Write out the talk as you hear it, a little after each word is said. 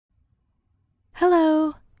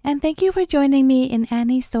and thank you for joining me in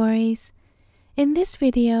Annie Stories. In this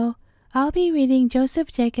video, I'll be reading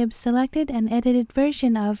Joseph Jacobs' selected and edited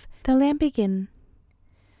version of The Lambikin.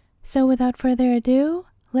 So without further ado,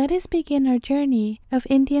 let us begin our journey of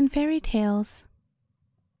Indian fairy tales.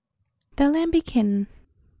 The Lambikin.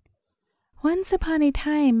 Once upon a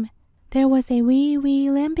time, there was a wee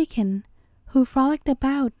Lambikin who frolicked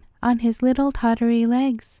about on his little tottery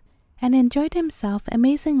legs and enjoyed himself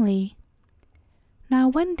amazingly. Now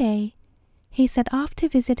one day, he set off to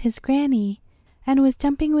visit his granny and was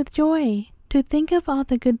jumping with joy to think of all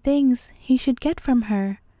the good things he should get from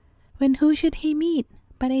her, when who should he meet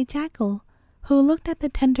but a jackal who looked at the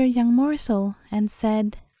tender young morsel and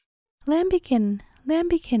said, "Lambikin,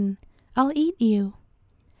 Lambikin, I'll eat you."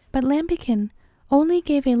 But Lambikin only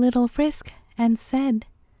gave a little frisk and said,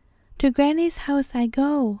 "To Granny's house I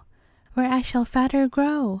go, where I shall fatter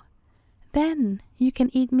grow. Then you can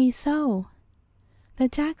eat me so." The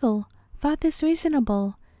jackal thought this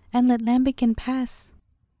reasonable and let Lambikin pass.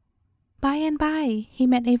 By and by he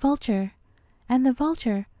met a vulture, and the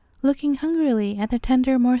vulture, looking hungrily at the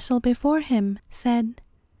tender morsel before him, said,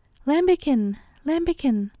 "Lambikin,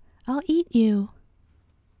 Lambikin, I'll eat you."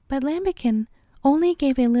 But Lambikin only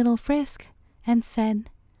gave a little frisk and said,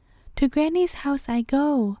 "To Granny's house I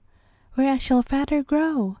go, where I shall fatter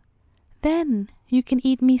grow. Then you can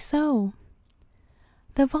eat me so."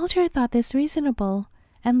 The vulture thought this reasonable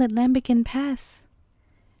and let Lambikin pass.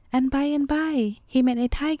 And by he met a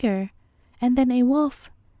tiger, and then a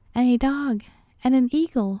wolf, and a dog, and an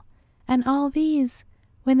eagle, and all these,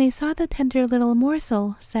 when they saw the tender little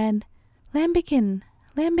morsel, said, "Lambikin,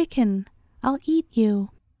 Lambikin, I'll eat you."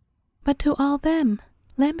 But to all them,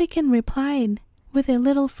 Lambikin replied, with a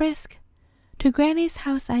little frisk, "To Granny's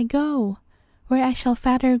house I go, where I shall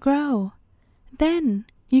fatter grow. Then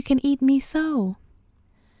you can eat me so."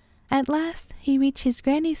 At last he reached his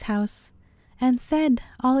granny's house, and said,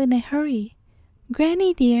 all in a hurry,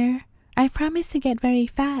 "Granny dear, I promised to get very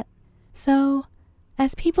fat, so,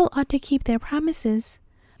 as people ought to keep their promises,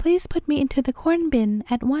 please put me into the corn bin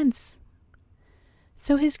at once."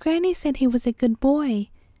 So his granny said he was a good boy,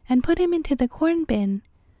 and put him into the corn bin,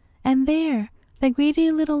 and there the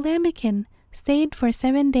greedy little Lambikin stayed for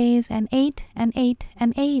 7 days and ate and ate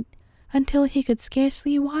and ate, until he could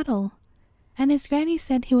scarcely waddle, and his granny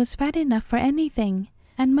said he was fat enough for anything,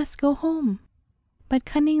 and must go home. But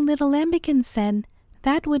cunning little Lambikin said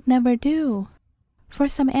that would never do, for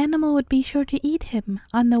some animal would be sure to eat him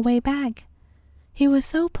on the way back. He was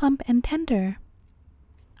so plump and tender.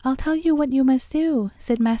 "I'll tell you what you must do,"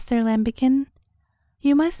 said Master Lambikin.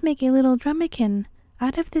 "You must make a little drummikin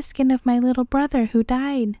out of the skin of my little brother who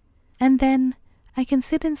died, and then I can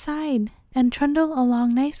sit inside and trundle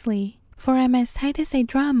along nicely, for I'm as tight as a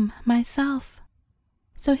drum myself."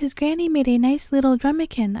 So his granny made a nice little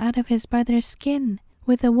drummikin out of his brother's skin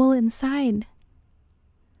with the wool inside,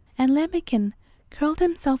 and Lambikin curled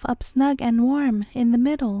himself up snug and warm in the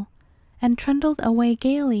middle and trundled away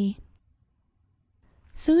gaily.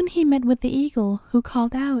 Soon he met with the eagle, who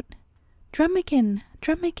called out, "Drummikin,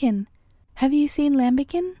 Drummikin, have you seen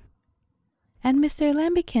Lambikin?" And Mr.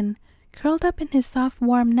 Lambikin, curled up in his soft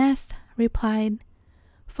warm nest, replied,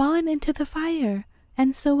 "Fallen into the fire,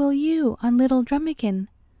 and so will you on little Drummikin.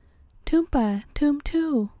 Toompa, toom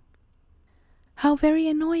too." "How very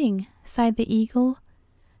annoying," sighed the eagle,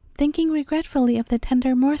 thinking regretfully of the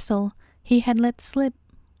tender morsel he had let slip.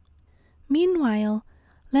 Meanwhile,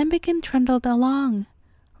 Lambikin trundled along,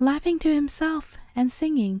 laughing to himself and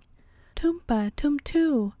singing, "Toompa, toom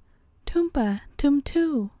too, Toompa, toom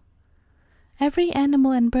too." Every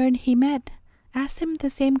animal and bird he met asked him the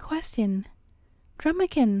same question,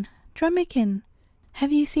 "Drummikin, Drummikin,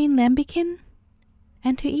 have you seen Lambikin?"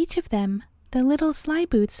 And to each of them the little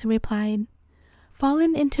slyboots replied,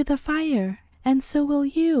 "Fallen into the fire, and so will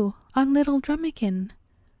you on little Drummikin.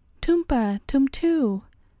 Toompa, toom too,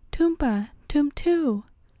 Toompa, toom too,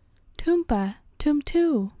 Toompa, toom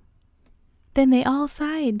too." Then they all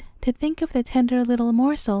sighed to think of the tender little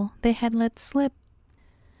morsel they had let slip.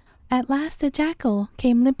 At last the jackal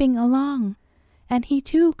came limping along, and he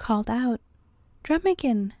too called out,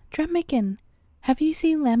 "Drummikin, Drummikin, have you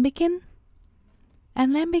seen Lambikin?"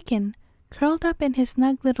 And Lambikin, curled up in his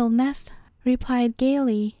snug little nest, replied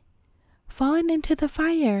gaily, "Fallen into the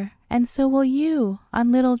fire, and so will you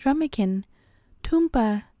on little Drummikin.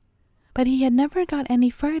 Toompa." But he had never got any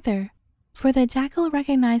further, for the jackal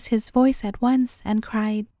recognized his voice at once and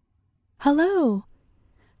cried, "Hello!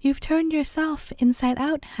 You've turned yourself inside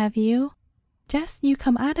out, have you? Just you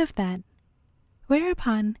come out of that."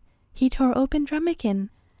 Whereupon he tore open Drummikin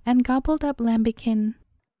and gobbled up Lambikin.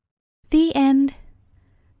 The end.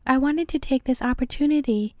 I wanted to take this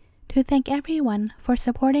opportunity to thank everyone for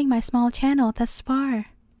supporting my small channel thus far.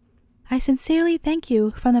 I sincerely thank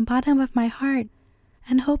you from the bottom of my heart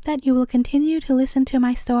and hope that you will continue to listen to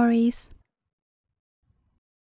my stories.